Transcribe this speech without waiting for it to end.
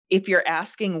if you're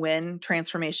asking when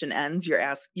transformation ends, you're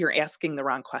asking the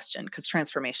wrong question, because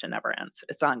transformation never ends.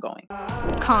 It's ongoing.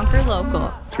 Conquer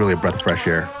Local. It's really a breath of fresh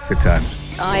air. Good times.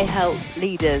 I help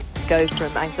leaders go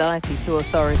from anxiety to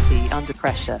authority under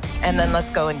pressure. And then let's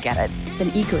go and get it. It's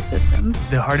an ecosystem.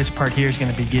 The hardest part here is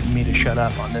going to be getting me to shut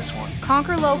up on this one.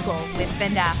 Conquer Local with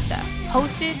Vendasta,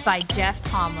 hosted by Jeff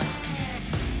Tomlin.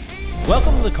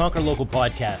 Welcome to the Conquer Local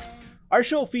podcast. Our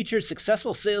show features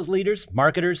successful sales leaders,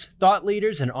 marketers, thought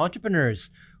leaders, and entrepreneurs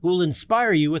who will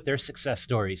inspire you with their success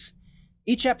stories.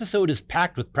 Each episode is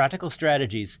packed with practical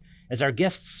strategies as our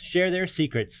guests share their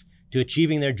secrets to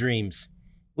achieving their dreams.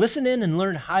 Listen in and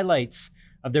learn highlights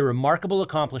of their remarkable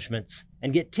accomplishments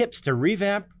and get tips to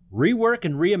revamp, rework,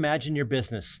 and reimagine your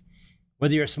business.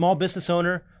 Whether you're a small business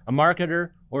owner, a marketer,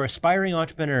 or aspiring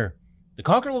entrepreneur, the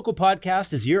Conquer Local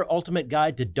podcast is your ultimate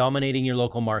guide to dominating your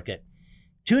local market.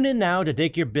 Tune in now to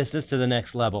take your business to the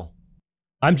next level.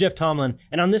 I'm Jeff Tomlin,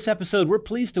 and on this episode, we're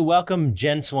pleased to welcome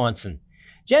Jen Swanson.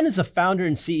 Jen is the founder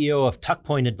and CEO of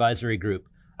Tuckpoint Advisory Group,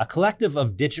 a collective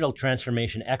of digital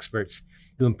transformation experts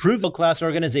to improve middle-class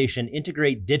organization,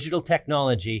 integrate digital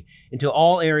technology into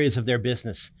all areas of their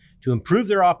business to improve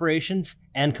their operations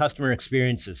and customer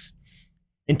experiences.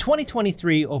 In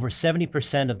 2023, over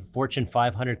 70% of the Fortune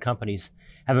 500 companies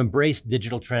have embraced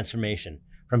digital transformation,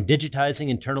 from digitizing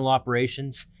internal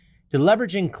operations to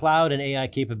leveraging cloud and AI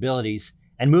capabilities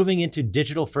and moving into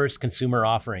digital-first consumer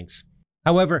offerings.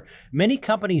 However, many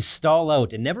companies stall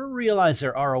out and never realize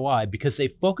their ROI because they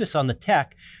focus on the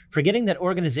tech, forgetting that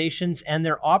organizations and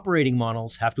their operating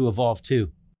models have to evolve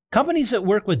too. Companies that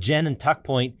work with Jen and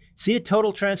Tuckpoint see a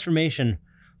total transformation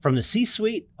from the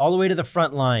C-suite all the way to the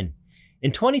front line.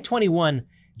 In 2021,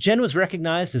 Jen was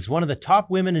recognized as one of the top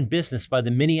women in business by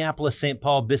the Minneapolis-St.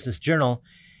 Paul Business Journal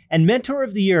and Mentor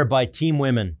of the Year by Team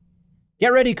Women.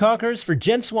 Get ready, Conquerors, for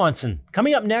Jen Swanson,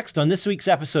 coming up next on this week's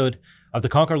episode of the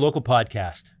Conquer Local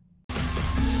podcast.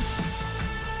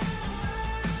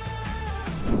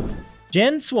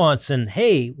 Jen Swanson,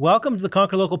 hey, welcome to the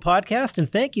Conquer Local podcast, and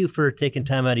thank you for taking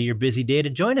time out of your busy day to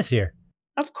join us here.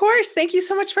 Of course. Thank you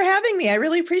so much for having me. I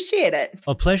really appreciate it.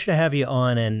 Well, pleasure to have you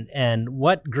on, and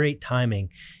what great timing.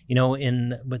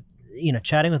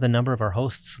 Chatting with a number of our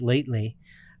hosts lately,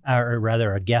 or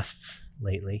rather our guests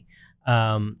lately,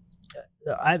 at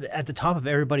the top of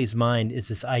everybody's mind is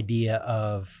this idea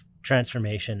of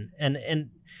transformation, and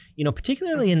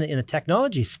particularly in the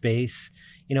technology space.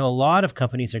 A lot of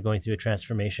companies are going through a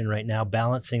transformation right now,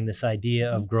 balancing this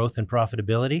idea of growth and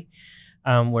profitability.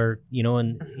 Where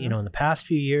in the past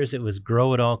few years it was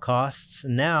grow at all costs,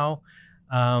 and now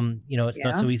it's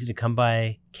not so easy to come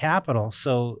by capital.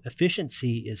 So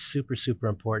efficiency is super, super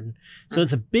important. So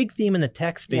it's a big theme in the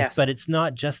tech space, but it's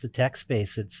not just the tech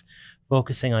space. It's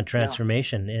focusing on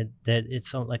transformation.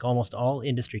 It's like almost all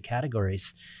industry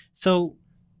categories. So,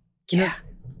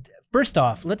 first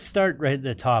off, let's start right at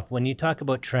the top. When you talk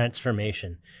about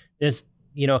transformation, there's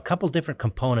a couple different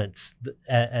components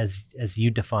as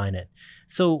you define it.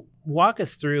 So walk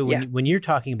us through when you're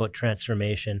talking about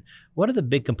transformation, what are the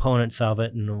big components of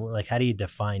it, and like how do you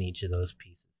define each of those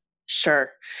pieces?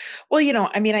 Sure. Well,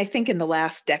 I think in the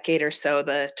last decade or so,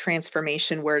 the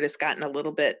transformation word has gotten a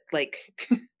little bit like,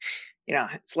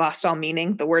 it's lost all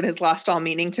meaning. The word has lost all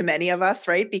meaning to many of us,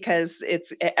 right? Because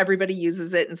everybody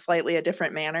uses it in slightly a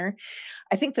different manner.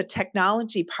 I think the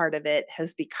technology part of it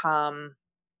has become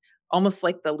almost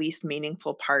like the least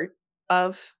meaningful part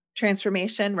of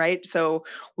transformation, right? So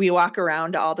we walk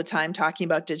around all the time talking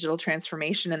about digital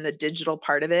transformation, and the digital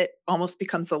part of it almost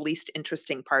becomes the least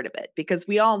interesting part of it, because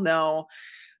we all know,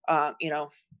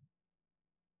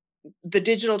 the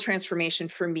digital transformation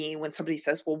for me, when somebody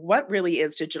says, well, what really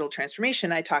is digital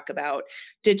transformation? I talk about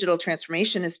digital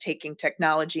transformation is taking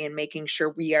technology and making sure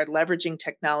we are leveraging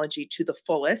technology to the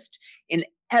fullest in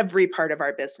every part of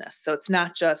our business. So it's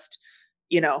not just,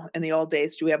 in the old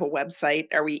days, do we have a website?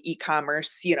 Are we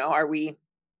e-commerce? Are we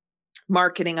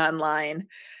marketing online?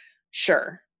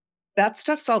 Sure. That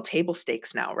stuff's all table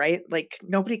stakes now, right? Like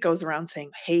nobody goes around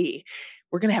saying, hey,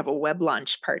 we're going to have a web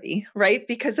launch party, right?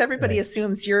 Because everybody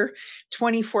assumes you're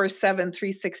 24/7,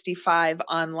 365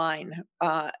 online.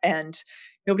 And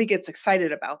nobody gets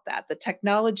excited about that. The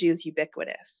technology is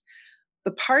ubiquitous.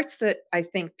 The parts that I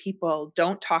think people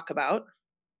don't talk about,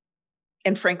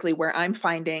 and frankly, where I'm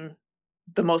finding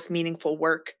the most meaningful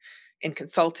work in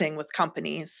consulting with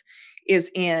companies,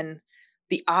 is in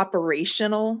the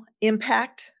operational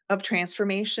impact of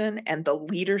transformation and the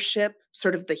leadership,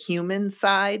 sort of the human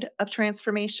side of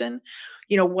transformation.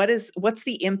 What's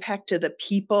the impact to the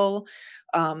people,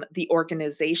 the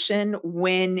organization,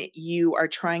 when you are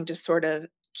trying to sort of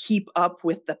keep up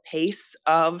with the pace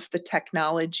of the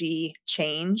technology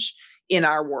change in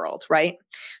our world, right?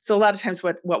 So a lot of times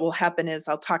what will happen is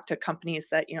I'll talk to companies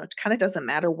that, it kind of doesn't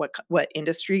matter what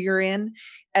industry you're in,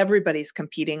 everybody's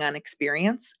competing on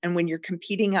experience. And when you're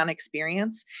competing on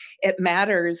experience, it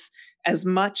matters as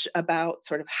much about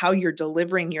sort of how you're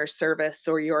delivering your service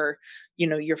or your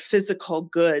physical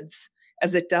goods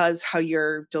as it does how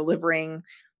you're delivering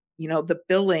the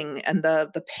billing and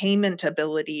the payment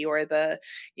ability or the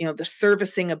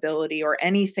servicing ability or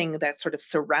anything that sort of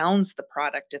surrounds the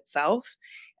product itself.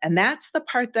 And that's the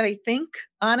part that I think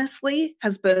honestly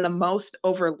has been the most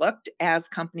overlooked as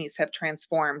companies have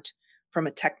transformed from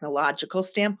a technological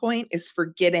standpoint, is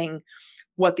forgetting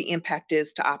what the impact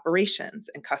is to operations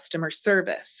and customer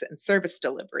service and service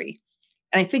delivery.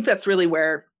 And I think that's really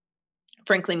where,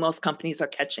 frankly, most companies are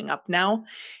catching up now,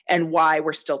 and why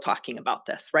we're still talking about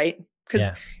this, right? Because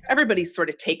Yeah. everybody's sort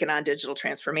of taken on digital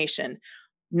transformation.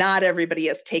 Not everybody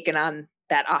has taken on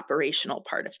that operational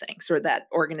part of things, or that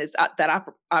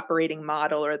operating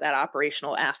model, or that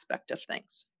operational aspect of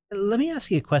things. Let me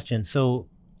ask you a question. So,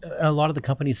 a lot of the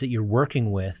companies that you're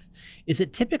working with, is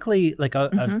it typically like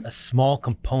a small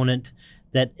component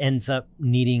that ends up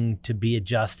needing to be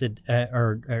adjusted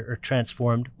or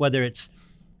transformed, whether it's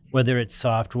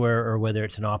software or whether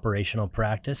it's an operational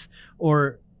practice,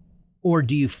 or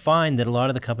do you find that a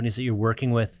lot of the companies that you're working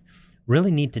with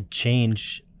really need to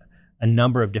change a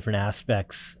number of different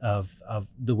aspects of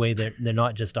the way that they're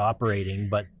not just operating,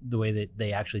 but the way that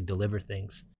they actually deliver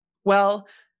things? Well,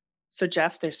 so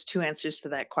Jeff, there's two answers to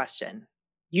that question.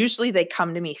 Usually they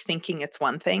come to me thinking it's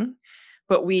one thing,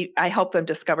 but I help them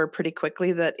discover pretty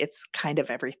quickly that it's kind of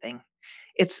everything.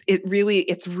 It's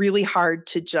really hard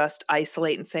to just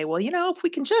isolate and say, well, if we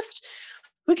can just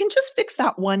fix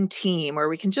that one team, or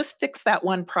we can just fix that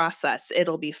one process,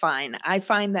 it'll be fine. I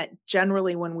find that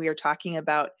generally when we are talking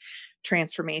about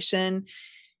transformation,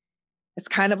 it's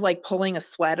kind of like pulling a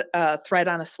thread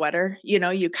on a sweater.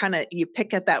 You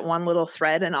pick at that one little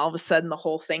thread and all of a sudden the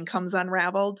whole thing comes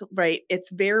unraveled, right? It's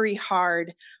very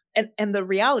hard. And the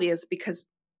reality is, because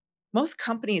most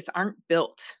companies aren't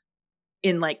built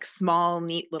in like small,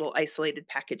 neat little isolated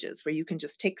packages where you can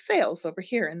just take sales over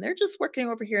here and they're just working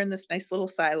over here in this nice little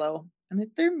silo, and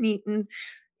they're neat and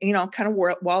kind of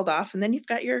walled off. And then you've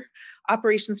got your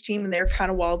operations team and they're kind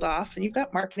of walled off, and you've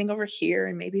got marketing over here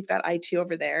and maybe you've got IT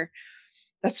over there.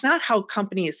 That's not how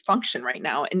companies function right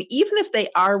now. And even if they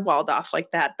are walled off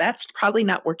like that, that's probably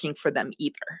not working for them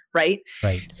either, right?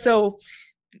 Right. So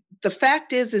the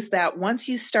fact is that once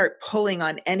you start pulling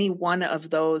on any one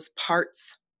of those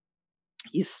parts,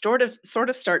 you sort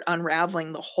of start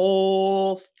unraveling the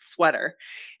whole sweater,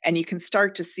 and you can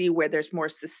start to see where there's more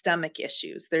systemic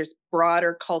issues, there's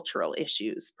broader cultural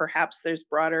issues, perhaps there's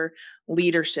broader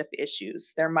leadership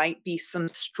issues, there might be some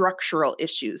structural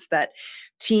issues, that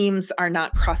teams are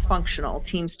not cross-functional,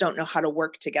 teams don't know how to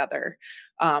work together.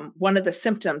 One of the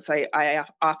symptoms I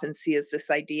often see is this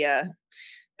idea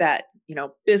that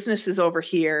business is over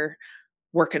here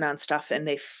working on stuff, and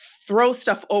they throw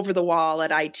stuff over the wall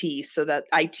at IT so that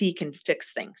IT can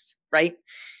fix things, right?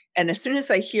 And as soon as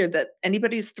I hear that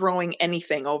anybody's throwing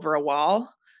anything over a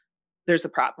wall, there's a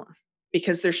problem,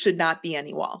 because there should not be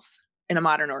any walls in a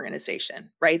modern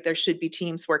organization, right? There should be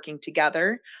teams working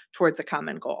together towards a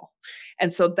common goal.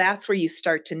 And so that's where you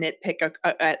start to nitpick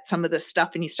at some of this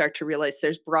stuff, and you start to realize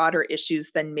there's broader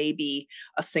issues than maybe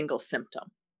a single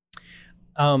symptom.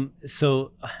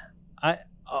 So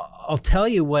I'll tell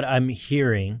you what I'm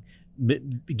hearing,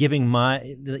 giving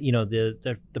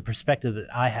the perspective that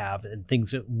I have and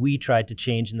things that we tried to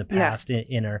change in the past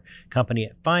in our company.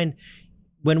 I find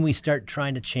when we start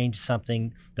trying to change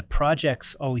something, the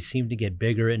projects always seem to get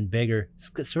bigger and bigger.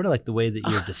 It's sort of like the way that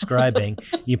you're describing.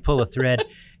 You pull a thread,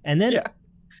 and then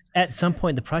at some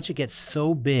point the project gets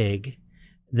so big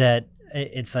that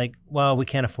it's like, well, we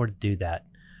can't afford to do that.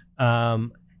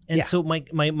 So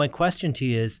my question to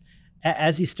you is,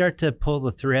 as you start to pull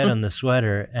the thread on the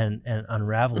sweater and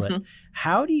unravel it,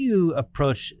 how do you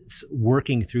approach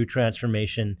working through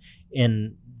transformation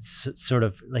in sort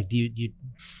of like, do you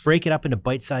break it up into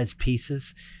bite-sized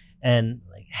pieces? And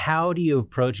like, how do you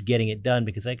approach getting it done?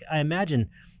 Because like, I imagine,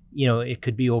 it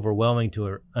could be overwhelming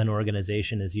to an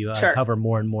organization as you uncover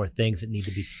more and more things that need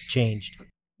to be changed.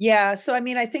 Yeah. So, I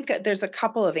mean, I think there's a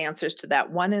couple of answers to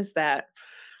that. One is that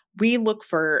we look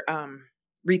for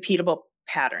repeatable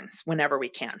patterns whenever we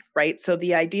can, right? So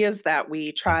the idea is that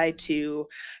we try to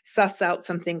suss out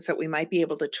some things that we might be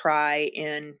able to try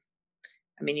in,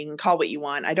 I mean, you can call what you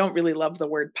want. I don't really love the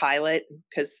word pilot,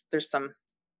 because there's some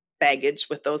baggage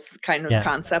with those kind of Yeah.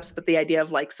 concepts, but the idea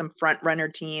of like some front runner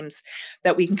teams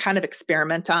that we can kind of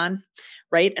experiment on,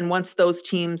 right? And once those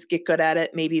teams get good at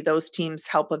it, maybe those teams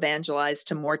help evangelize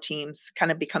to more teams,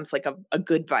 kind of becomes like a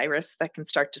good virus that can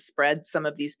start to spread some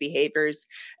of these behaviors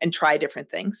and try different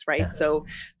things, right? Yeah. So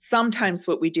sometimes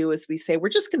what we do is we say, we're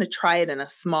just going to try it in a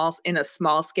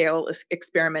small scale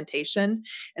experimentation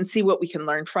and see what we can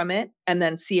learn from it, and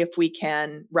then see if we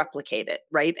can replicate it,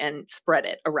 right? And spread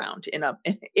it around in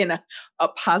a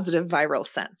positive viral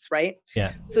sense, right?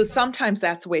 Yeah. So sometimes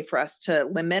that's a way for us to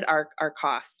limit our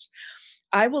costs.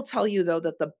 I will tell you though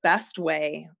that the best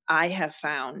way I have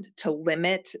found to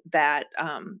limit that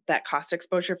that cost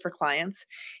exposure for clients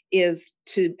is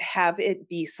to have it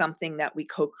be something that we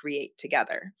co-create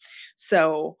together.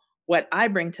 So what I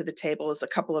bring to the table is a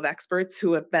couple of experts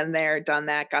who have been there, done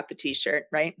that, got the t-shirt,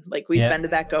 right? Like we've Yeah. been to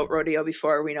that goat rodeo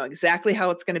before. We know exactly how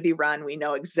it's going to be run. We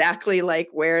know exactly like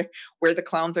where the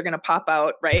clowns are going to pop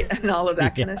out, right? And all of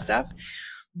that kind of stuff.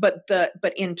 But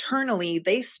internally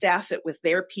they staff it with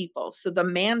their people. So the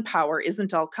manpower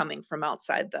isn't all coming from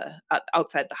outside the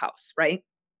house, right?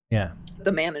 Yeah.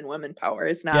 The man and women power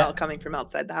is not Yeah. all coming from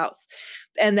outside the house,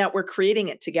 and that we're creating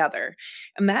it together.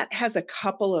 And that has a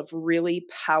couple of really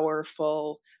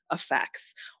powerful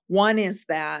effects. One is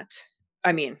that,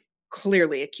 I mean,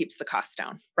 clearly it keeps the cost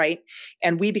down, right?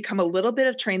 And we become a little bit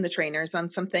of train the trainers on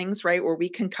some things, right? Where we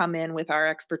can come in with our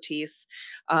expertise.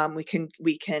 We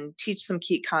can teach some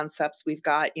key concepts. We've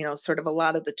got, sort of a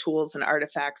lot of the tools and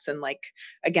artifacts, and like,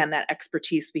 again, that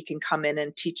expertise, we can come in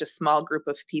and teach a small group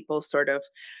of people sort of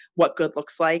what good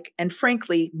looks like. And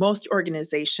frankly, most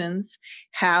organizations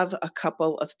have a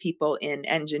couple of people in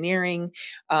engineering,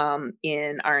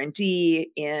 in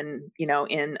R&D, in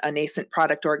a nascent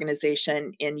product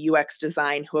organization, in UX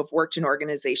design, who have worked in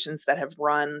organizations that have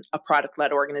run a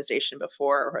product-led organization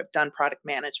before, or have done product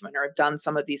management, or have done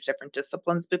some of these different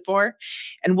disciplines before.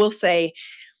 And we'll say,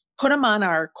 put them on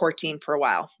our core team for a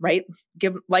while, right?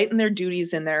 Lighten their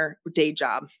duties in their day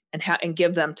job and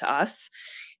give them to us.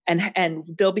 And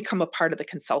they'll become a part of the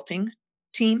consulting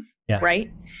team, Yeah.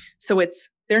 right? So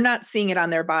they're not seeing it on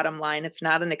their bottom line. It's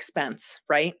not an expense,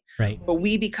 right? Right. But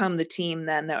we become the team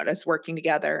then that is working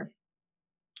together,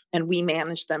 and we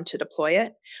manage them to deploy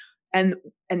it. And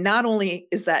not only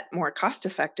is that more cost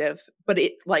effective, but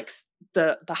it likes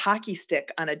the hockey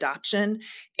stick on adoption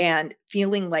and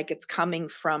feeling like it's coming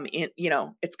from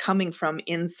it's coming from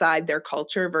inside their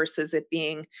culture versus it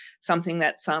being something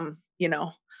that some,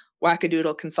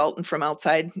 wackadoodle consultant from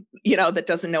outside, that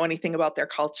doesn't know anything about their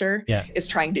culture Yeah. is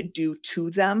trying to do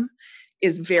to them,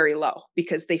 is very low,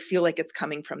 because they feel like it's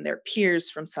coming from their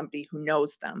peers, from somebody who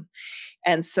knows them.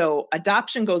 And so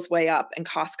adoption goes way up and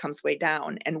cost comes way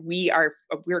down, and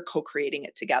we're co-creating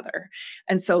it together.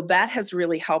 And so that has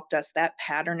really helped us. That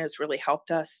pattern has really helped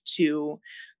us to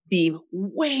be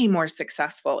way more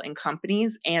successful in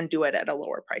companies and do it at a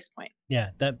lower price point.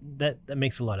 Yeah, that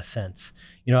makes a lot of sense.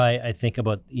 I think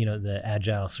about, the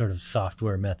agile sort of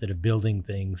software method of building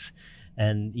things.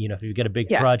 And, if you've got a big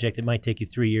project, it might take you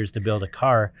 3 years to build a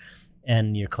car,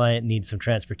 and your client needs some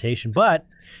transportation. But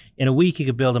in a week, you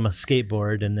could build them a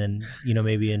skateboard, and then,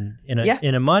 maybe in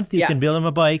a month, you can build them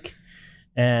a bike,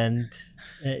 and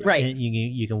Right.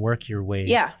 you can work your way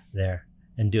there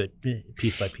and do it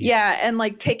piece by piece. Yeah. And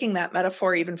like taking that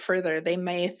metaphor even further, they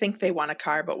may think they want a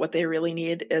car, but what they really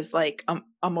need is like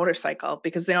a motorcycle,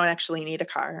 because they don't actually need a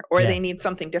car, or they need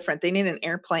something different. They need an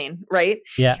airplane, right?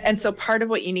 Yeah. And so part of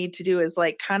what you need to do is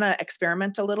like kind of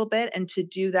experiment a little bit, and to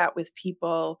do that with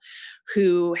people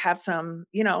who have some,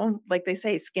 like they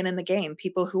say, skin in the game,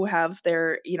 people who have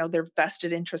their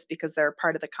vested interest because they're a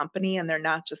part of the company and they're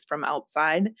not just from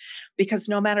outside. Because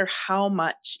no matter how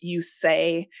much you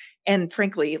say, and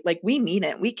frankly, like we mean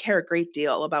it, we care a great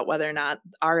deal about whether or not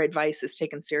our advice is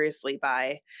taken seriously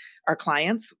by our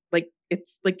clients. Like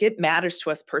it's like it matters to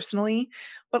us personally,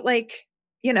 but like,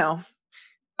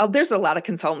 there's a lot of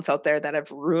consultants out there that have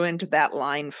ruined that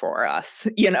line for us,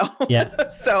 Yeah.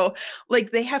 So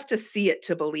like they have to see it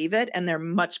to believe it, and they're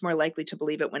much more likely to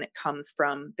believe it when it comes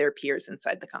from their peers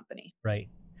inside the company. Right.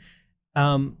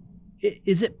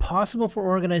 Is it possible for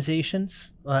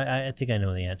organizations? I think I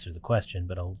know the answer to the question,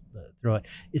 but I'll throw it.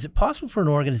 Is it possible for an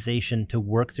organization to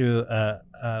work through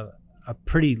a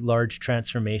pretty large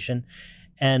transformation?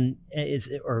 And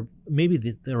or maybe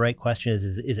the right question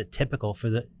is it typical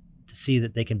to see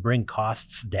that they can bring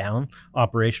costs down,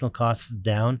 operational costs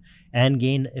down, and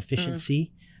gain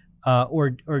efficiency? Or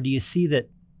do you see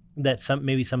that some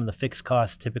of the fixed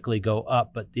costs typically go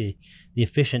up, but the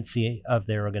efficiency of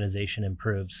their organization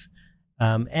improves?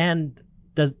 And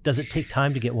does it take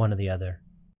time to get one or the other?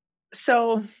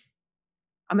 So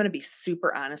I'm going to be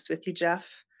super honest with you,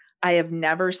 Jeff. I have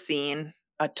never seen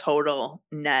a total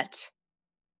net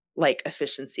like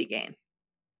efficiency gain,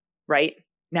 right?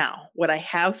 Now, what I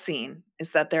have seen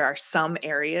is that there are some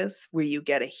areas where you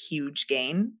get a huge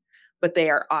gain, but they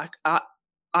are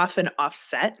often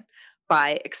offset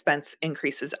by expense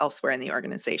increases elsewhere in the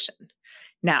organization.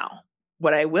 Now,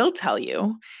 what I will tell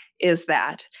you is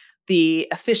that the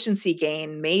efficiency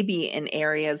gain may be in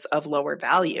areas of lower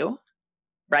value,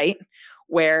 right?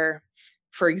 Where,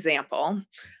 for example,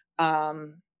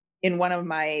 um, in one of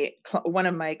my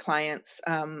clients,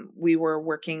 we were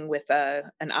working with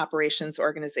an operations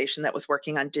organization that was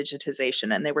working on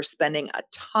digitization, and they were spending a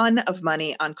ton of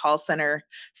money on call center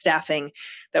staffing.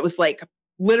 That was like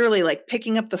literally like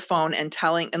picking up the phone and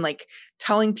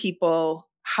telling people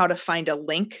how to find a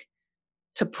link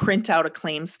to print out a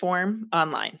claims form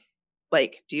online.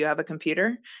 Like, do you have a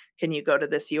computer? Can you go to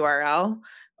this URL?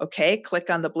 Okay, click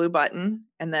on the blue button.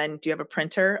 And then, do you have a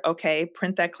printer? Okay,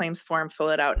 print that claims form, fill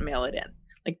it out, and mail it in.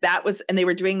 Like that was, and they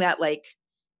were doing that like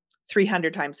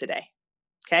 300 times a day.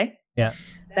 Okay. Yeah.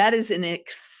 That is an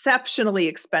exceptionally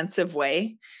expensive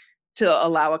way to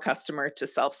allow a customer to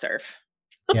self serve.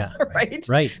 Yeah. Right.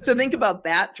 Right. So think about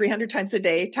that 300 times a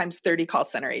day times 30 call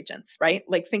center agents, right?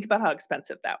 Like think about how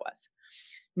expensive that was.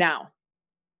 Now,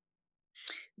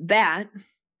 that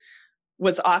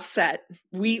was offset.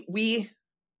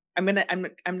 I'm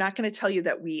not gonna tell you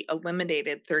that we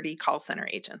eliminated 30 call center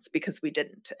agents, because we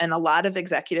didn't. And a lot of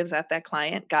executives at that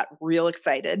client got real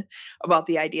excited about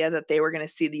the idea that they were gonna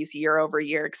see these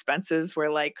year-over-year expenses where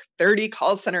like 30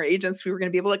 call center agents, we were gonna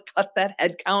be able to cut that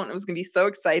head count. It was gonna be so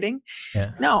exciting.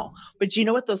 Yeah. No, but do you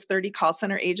know what those 30 call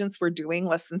center agents were doing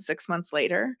less than 6 months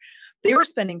later? They were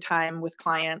spending time with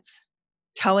clients,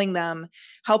 telling them,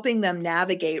 helping them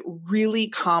navigate really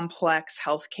complex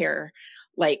healthcare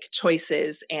like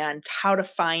choices and how to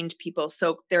find people.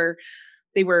 So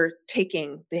they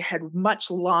had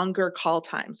much longer call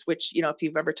times, which, if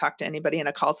you've ever talked to anybody in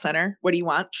a call center, what do you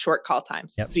want? Short call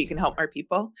times, Yep. so you can help more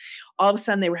people. All of a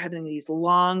sudden they were having these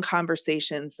long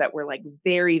conversations that were like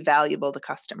very valuable to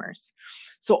customers.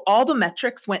 So all the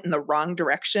metrics went in the wrong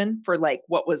direction for like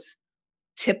what was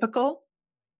typical,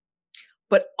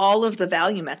 but all of the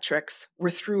value metrics were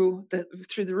through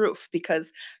the roof,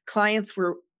 because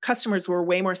customers were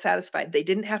way more satisfied. They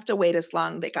didn't have to wait as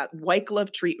long. They got white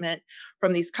glove treatment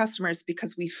from these customers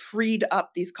because we freed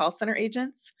up these call center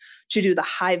agents to do the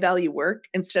high value work,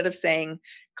 instead of saying,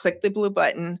 click the blue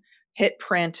button, hit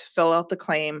print, fill out the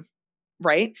claim,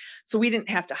 right? So we didn't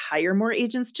have to hire more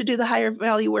agents to do the higher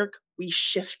value work. We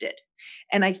shifted.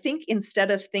 And I think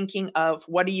instead of thinking of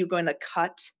what are you going to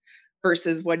cut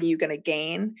versus what are you going to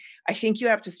gain, I think you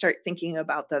have to start thinking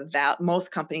about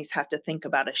most companies have to think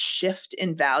about a shift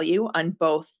in value on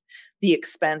both the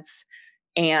expense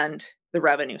and the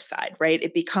revenue side, right?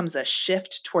 It becomes a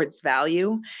shift towards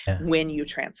value Yeah. when you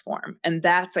transform. And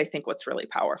that's, I think, what's really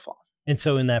powerful. And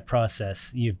so in that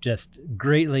process, you've just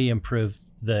greatly improved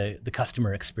the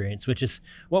customer experience, which is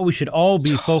what we should all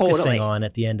be Totally. focusing on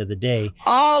at the end of the day.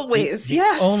 Always, The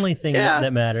yes. only thing Yeah.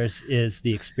 that matters is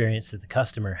the experience that the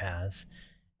customer has.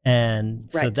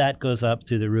 And so Right. that goes up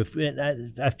through the roof.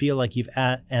 And I feel like you've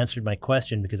answered my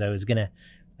question, because I was gonna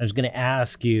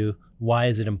ask you, why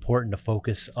is it important to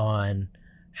focus on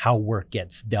how work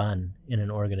gets done in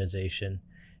an organization?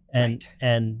 And Right.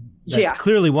 and that's Yeah.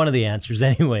 clearly one of the answers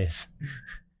anyways.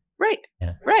 Right.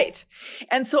 Yeah. Right.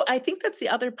 And so I think that's the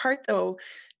other part, though,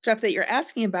 Jeff, that you're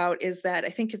asking about, is that I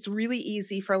think it's really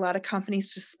easy for a lot of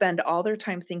companies to spend all their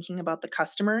time thinking about the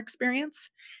customer experience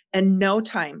and no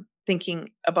time thinking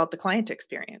about the client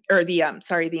experience, or the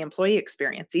employee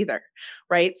experience either.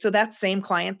 Right. So that same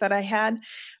client that I had,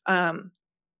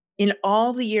 in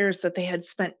all the years that they had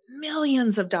spent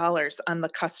millions of dollars on the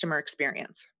customer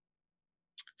experience,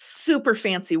 super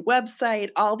fancy website,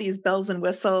 all these bells and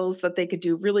whistles that they could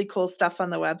do really cool stuff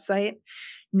on the website.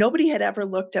 Nobody had ever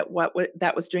looked at what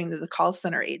that was doing to the call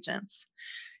center agents.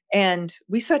 And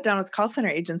we sat down with the call center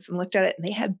agents and looked at it, and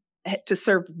they had to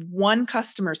serve one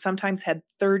customer, sometimes had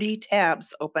 30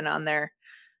 tabs open on their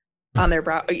on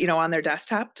their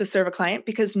desktop to serve a client,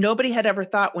 because nobody had ever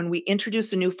thought, when we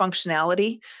introduce a new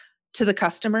functionality to the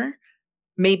customer,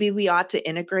 maybe we ought to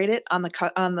integrate it on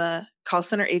the call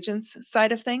center agent's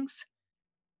side of things.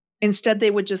 Instead, they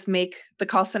would just make the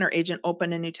call center agent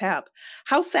open a new tab.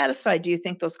 How satisfied do you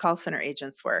think those call center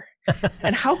agents were?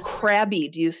 And how crabby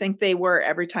do you think they were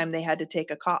every time they had to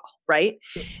take a call, right?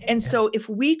 And so if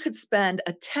we could spend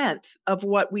a tenth of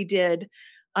what we did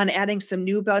on adding some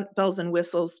new bells and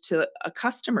whistles to a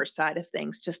customer side of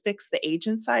things to fix the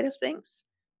agent side of things,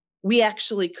 we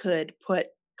actually could put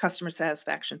customer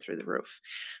satisfaction through the roof.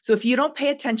 So if you don't pay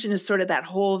attention to sort of that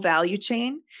whole value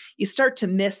chain, you start to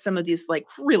miss some of these like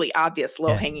really obvious Yeah.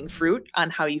 low-hanging fruit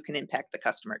on how you can impact the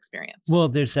customer experience. Well,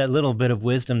 there's that little bit of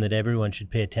wisdom that everyone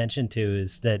should pay attention to,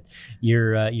 is that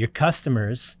your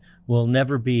customers will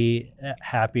never be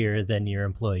happier than your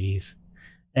employees.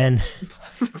 And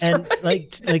That's and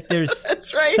right. like there's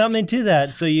That's right. something to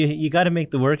that. So you got to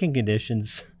make the working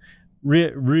conditions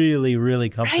really, really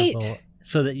comfortable, Right.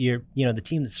 so that the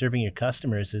team that's serving your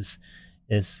customers is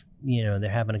they're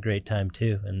having a great time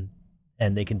too,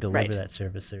 and they can deliver Right. that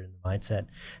service. They're in the mindset.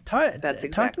 Talk That's to me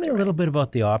exactly a little right. bit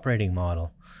about the operating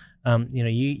model.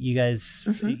 You guys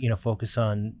Mhm. focus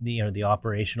on the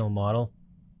operational model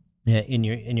in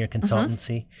your Mhm.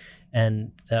 consultancy,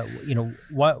 and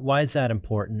why is that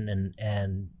important,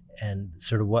 and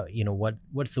sort of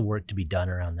what's the work to be done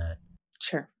around that?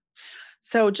 Sure.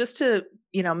 So just to,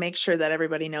 make sure that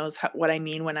everybody knows what I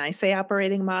mean when I say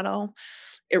operating model,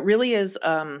 it really is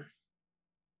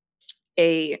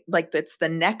that's the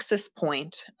nexus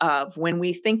point of when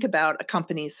we think about a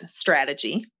company's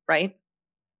strategy, right?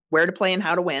 Where to play and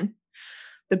how to win.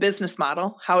 The business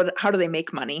model, how do they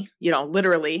make money?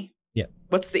 Literally, Yeah.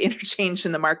 what's the interchange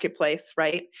in the marketplace,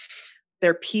 right?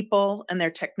 Their people and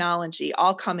their technology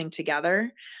all coming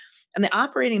together. And the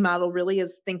operating model really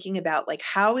is thinking about like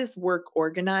how is work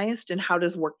organized and how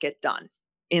does work get done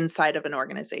inside of an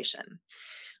organization.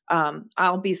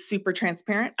 I'll be super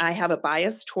transparent. I have a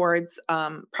bias towards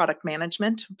product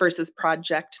management versus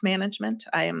project management.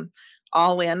 I am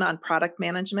all in on product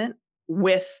management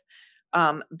with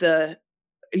the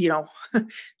you know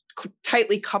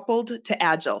tightly coupled to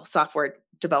agile software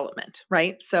development,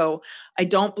 right? So I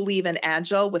don't believe in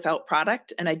agile without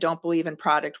product, and I don't believe in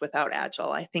product without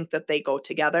agile. I think that they go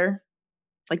together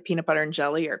like peanut butter and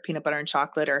jelly or peanut butter and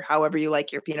chocolate or however you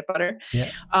like your peanut butter.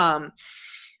 Yeah. Um,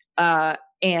 uh,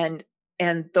 and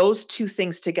and those two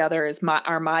things together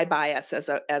are my bias as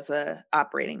a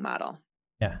operating model.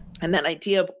 Yeah. And that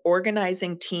idea of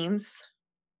organizing teams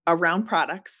around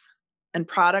products, and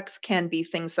products can be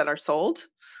things that are sold,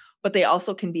 but they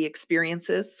also can be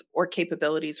experiences or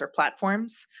capabilities or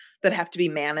platforms that have to be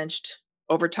managed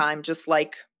over time, just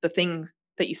like the thing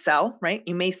that you sell, right?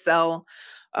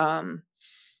 Um,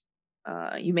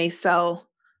 you may sell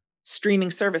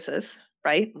streaming services,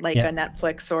 right? Like a Yeah.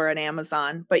 Netflix or an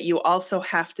Amazon, but you also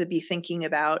have to be thinking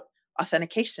about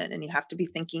authentication, and you have to be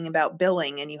thinking about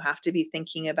billing, and you have to be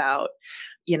thinking about,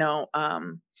 you know,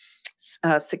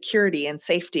 security and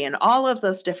safety, and all of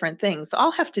those different things all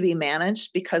have to be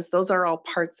managed because those are all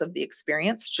parts of the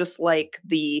experience, just like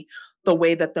the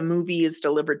way that the movie is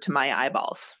delivered to my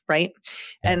eyeballs, right?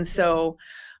 Yeah. And so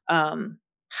um,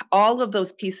 all of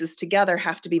those pieces together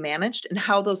have to be managed, and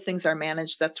how those things are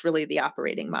managed, that's really the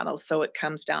operating model. So it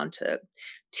comes down to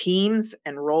teams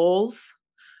and roles.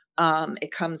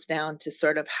 It comes down to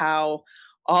sort of how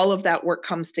all of that work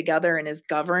comes together and is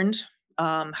governed,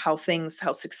 how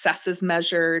success is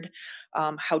measured,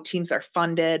 how teams are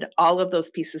funded. All of those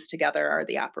pieces together are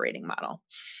the operating model.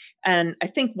 And I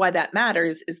think why that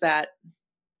matters is that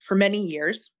for many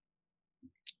years,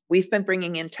 we've been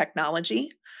bringing in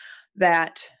technology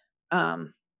that,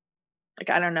 like,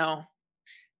 I don't know,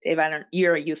 Dave,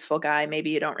 you're a youthful guy. Maybe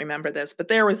you don't remember this, but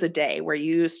there was a day where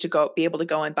you used to be able to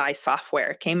go and buy software.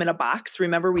 It came in a box.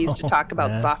 Remember, we used to Oh, talk about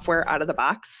yeah. software out of the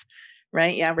box,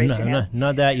 right? Yeah, raise No, your hand.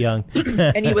 not that young.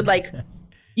 And you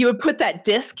would put that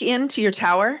disc into your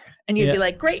tower and you'd Yeah. be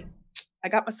like, great, I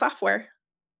got my software,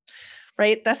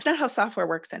 right? That's not how software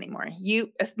works anymore.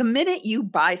 The minute you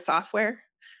buy software,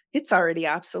 it's already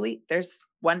obsolete. There's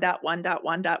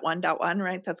 1.1.1.1.1,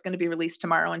 right? That's going to be released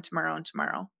tomorrow and tomorrow and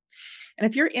tomorrow. And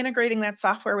if you're integrating that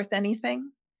software with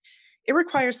anything, it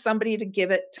requires somebody to give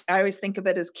it. I always think of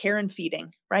it as care and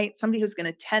feeding, right? Somebody who's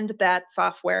going to tend that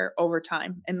software over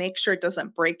time and make sure it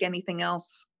doesn't break anything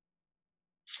else,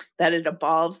 that it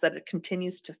evolves, that it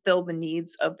continues to fill the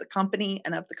needs of the company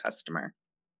and of the customer.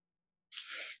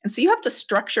 And so you have to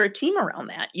structure a team around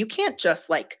that. You can't just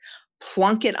like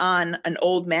plunk it on an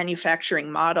old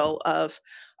manufacturing model of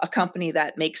a company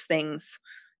that makes things,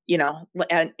 in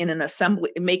an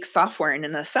assembly, makes software in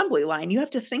an assembly line. You have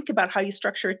to think about how you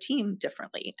structure a team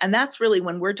differently. And that's really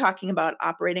when we're talking about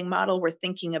operating model, we're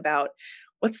thinking about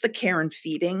what's the care and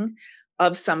feeding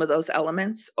of some of those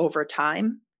elements over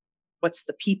time. What's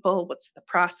the people? What's the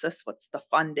process? What's the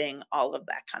funding? All of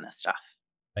that kind of stuff.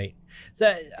 Right.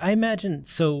 So I imagine,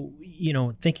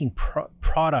 thinking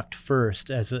product first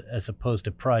as opposed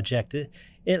to project.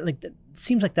 It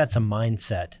seems like that's a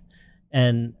mindset,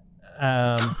 and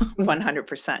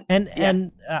 100%. and Yeah.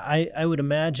 and I would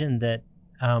imagine that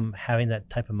having that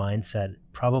type of mindset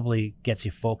probably gets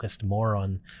you focused more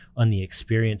on the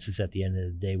experiences at the end of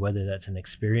the day, whether that's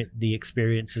the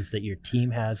experiences that your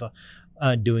team has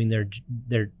doing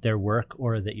their work,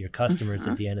 or that your customers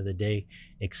at the end of the day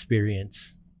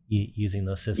experience using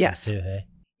those systems too. Hey.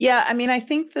 Yeah, I mean, I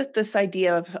think that this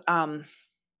idea of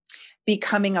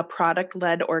becoming a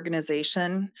product-led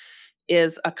organization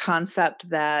is a concept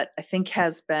that I think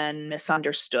has been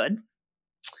misunderstood.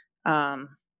 In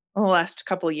the last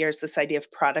couple of years, this idea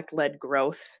of product-led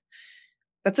growth,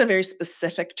 that's a very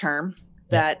specific term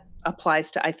that applies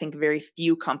to, I think, very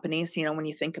few companies. When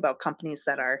you think about companies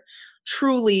that are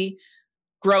truly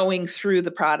growing through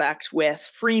the product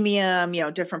with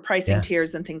freemium, different pricing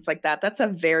tiers and things like that, that's a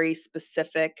very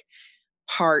specific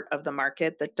part of the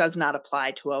market that does not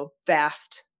apply to a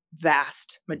vast,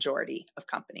 vast majority of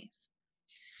companies.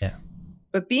 Yeah.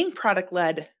 But being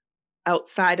product-led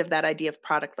outside of that idea of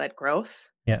product-led growth,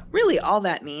 really all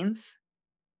that means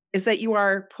is that you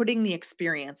are putting the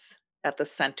experience at the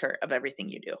center of everything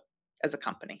you do as a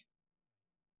company.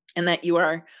 And that you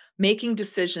are making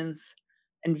decisions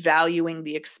and valuing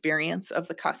the experience of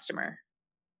the customer,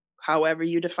 however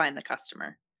you define the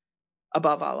customer,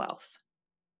 above all else.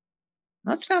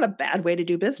 That's not a bad way to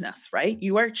do business, right?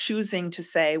 You are choosing to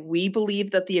say, we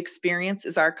believe that the experience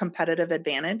is our competitive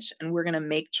advantage, and we're going to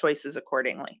make choices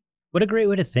accordingly. What a great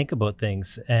way to think about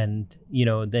things. And,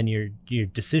 then your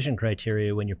decision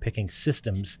criteria when you're picking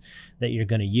systems that you're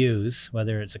going to use,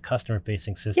 whether it's a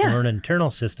customer-facing system or an internal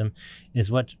system,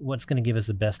 is what's going to give us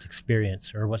the best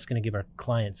experience, or what's going to give our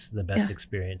clients the best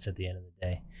experience at the end of the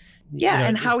day.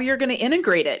 And how you're going to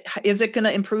integrate it. Is it going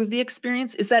to improve the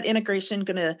experience? Is that integration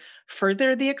going to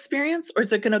further the experience, or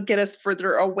is it going to get us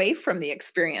further away from the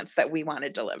experience that we want to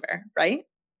deliver, right?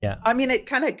 Yeah. I mean, it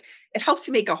helps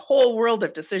you make a whole world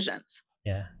of decisions.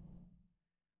 Yeah.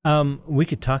 We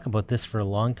could talk about this for a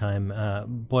long time.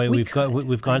 We've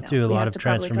gone through a lot of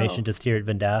transformation just here at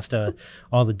Vendasta,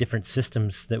 all the different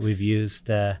systems that we've used,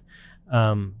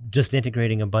 just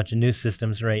integrating a bunch of new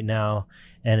systems right now,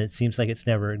 and it seems like it's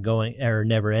never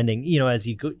ending. As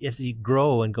you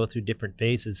grow and go through different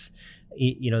phases,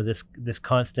 this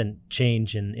constant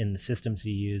change in the systems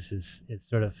you use is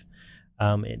sort of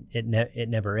it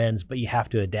never ends, but you have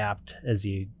to adapt as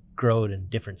you grow in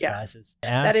different sizes.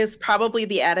 That is probably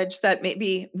the adage that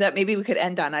maybe we could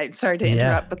end on. I'm sorry to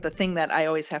interrupt, but the thing that I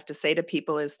always have to say to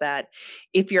people is that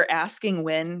if you're asking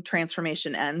when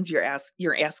transformation ends, you're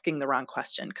asking the wrong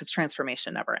question, because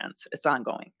transformation never ends. It's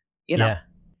ongoing. Yeah.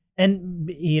 And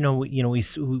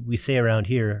we say around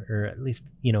here, or at least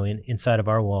inside of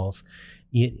our walls,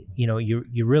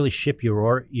 you really ship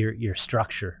your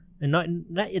structure. And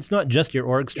it's not just your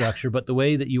org structure, but the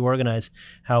way that you organize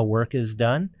how work is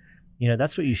done.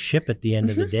 That's what you ship at the end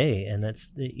of the day, and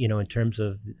that's in terms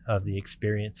of the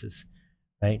experiences,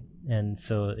 right? And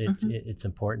so it's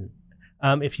important.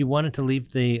 If you wanted to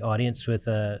leave the audience with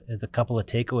a couple of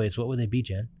takeaways, what would they be,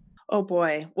 Jen? Oh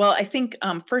boy. Well, I think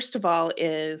first of all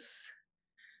is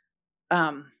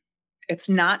it's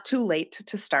not too late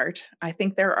to start. I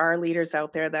think there are leaders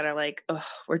out there that are like, oh,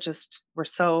 we're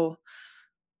so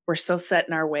set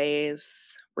in our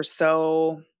ways. We're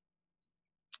so,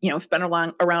 we've been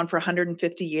around for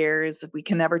 150 years. We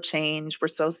can never change. We're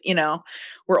so,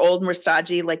 we're old and we're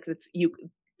stodgy.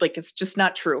 It's just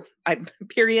not true.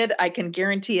 Period. I can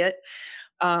guarantee it.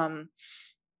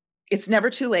 It's never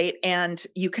too late, and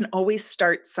you can always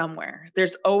start somewhere.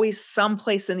 There's always some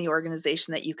place in the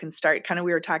organization that you can start. Kind of,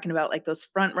 we were talking about like those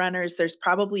front runners. There's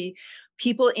probably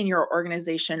people in your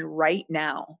organization right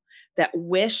now that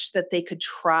wish that they could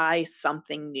try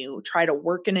something new, try to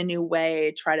work in a new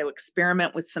way, try to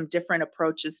experiment with some different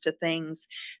approaches to things.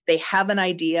 They have an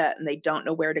idea and they don't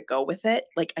know where to go with it.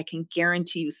 Like, I can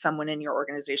guarantee you someone in your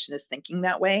organization is thinking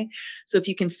that way. So if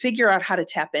you can figure out how to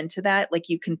tap into that, like,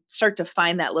 you can start to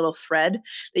find that little thread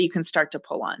that you can start to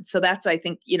pull on. So that's, I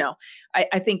think,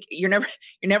 I think you're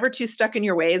never too stuck in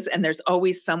your ways, and there's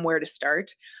always somewhere to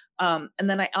start. And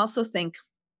then I also think,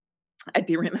 I'd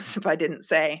be remiss if I didn't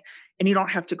say, and you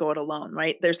don't have to go it alone,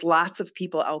 right? There's lots of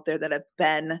people out there that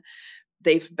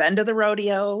they've been to the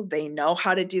rodeo, they know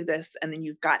how to do this, and then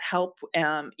you've got help,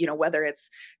 whether it's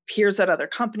peers at other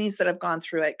companies that have gone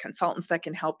through it, consultants that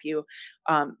can help you.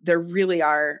 There really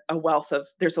are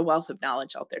there's a wealth of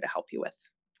knowledge out there to help you with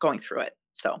going through it.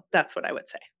 So that's what I would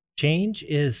say. Change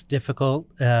is difficult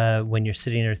when you're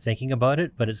sitting there thinking about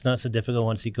it, but it's not so difficult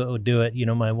once you go do it.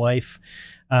 My wife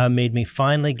made me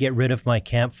finally get rid of my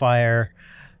Campfire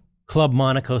Club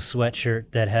Monaco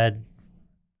sweatshirt that had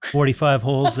 45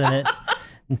 holes in it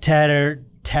and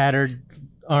tattered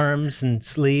arms and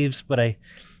sleeves, but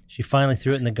She finally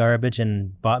threw it in the garbage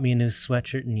and bought me a new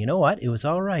sweatshirt. And you know what? It was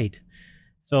all right.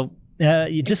 So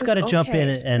you just got to jump in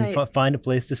and find a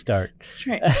place to start. That's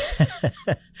right.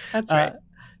 That's right.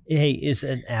 Hey, it's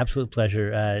an absolute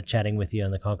pleasure chatting with you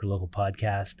on the Conquer Local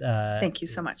podcast. Thank you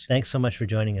so much. Thanks so much for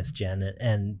joining us, Jen.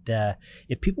 And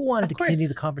if people wanted to continue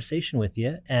the conversation with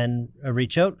you and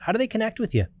reach out, how do they connect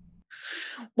with you?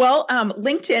 Well,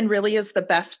 LinkedIn really is the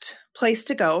best place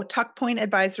to go. Tuckpoint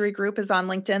Advisory Group is on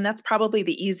LinkedIn. That's probably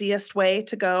the easiest way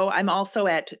to go. I'm also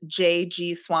at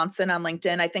JG Swanson on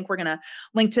LinkedIn. I think we're going to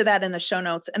link to that in the show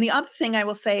notes. And the other thing I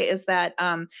will say is that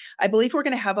I believe we're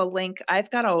going to have a link. I've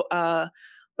got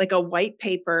a white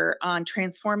paper on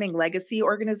transforming legacy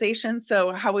organizations.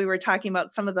 So how we were talking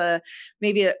about some of the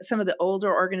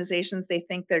older organizations, they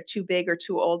think they're too big or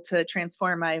too old to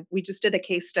transform. We just did a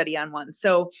case study on one.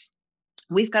 So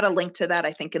we've got a link to that,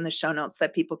 I think, in the show notes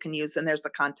that people can use. And there's a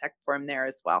contact form there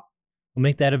as well. We'll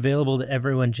make that available to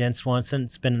everyone, Jen Swanson.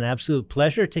 It's been an absolute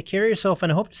pleasure. Take care of yourself. And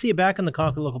I hope to see you back on the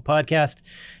Conquer Local podcast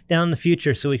down in the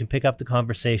future so we can pick up the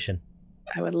conversation.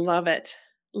 I would love it.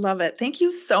 Love it. Thank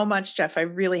you so much, Jeff. I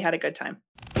really had a good time.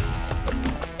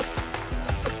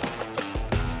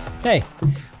 Hey,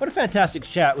 what a fantastic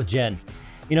chat with Jen.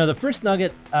 You know, the first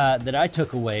nugget that I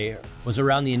took away was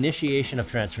around the initiation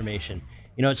of transformation.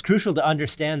 You know, it's crucial to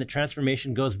understand that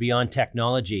transformation goes beyond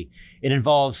technology. It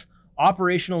involves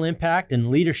operational impact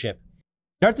and leadership.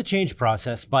 Start the change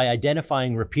process by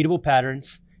identifying repeatable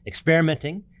patterns,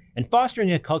 experimenting, and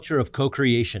fostering a culture of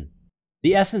co-creation.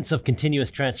 The essence of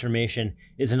continuous transformation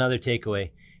is another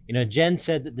takeaway. You know, Jen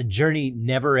said that the journey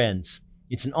never ends.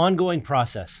 It's an ongoing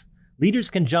process. Leaders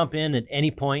can jump in at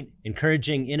any point,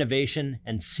 encouraging innovation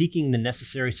and seeking the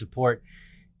necessary support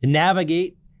to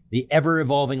navigate the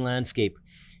ever-evolving landscape.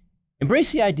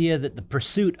 Embrace the idea that the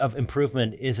pursuit of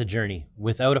improvement is a journey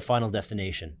without a final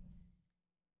destination.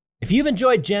 If you've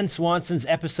enjoyed Jen Swanson's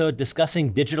episode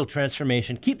discussing digital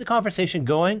transformation, keep the conversation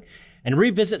going and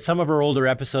revisit some of our older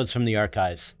episodes from the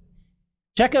archives.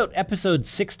 Check out episode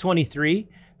 623,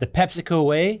 The PepsiCo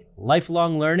Way,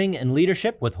 Lifelong Learning and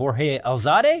Leadership with Jorge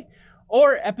Alzade,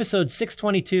 or episode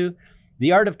 622,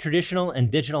 The Art of Traditional and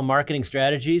Digital Marketing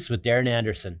Strategies with Darren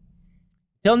Anderson.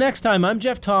 Till next time, I'm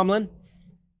Jeff Tomlin.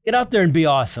 Get out there and be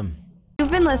awesome.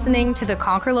 You've been listening to the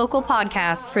Conquer Local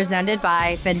podcast presented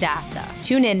by Vendasta.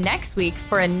 Tune in next week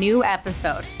for a new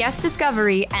episode. Guest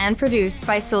discovery and produced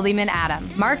by Suleiman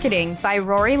Adam. Marketing by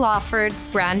Rory Lawford,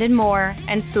 Brandon Moore,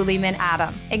 and Suleiman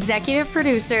Adam. Executive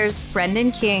producers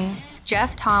Brendan King,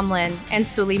 Jeff Tomlin, and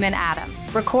Suleiman Adam.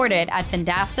 Recorded at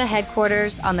Vendasta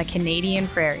headquarters on the Canadian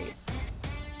Prairies.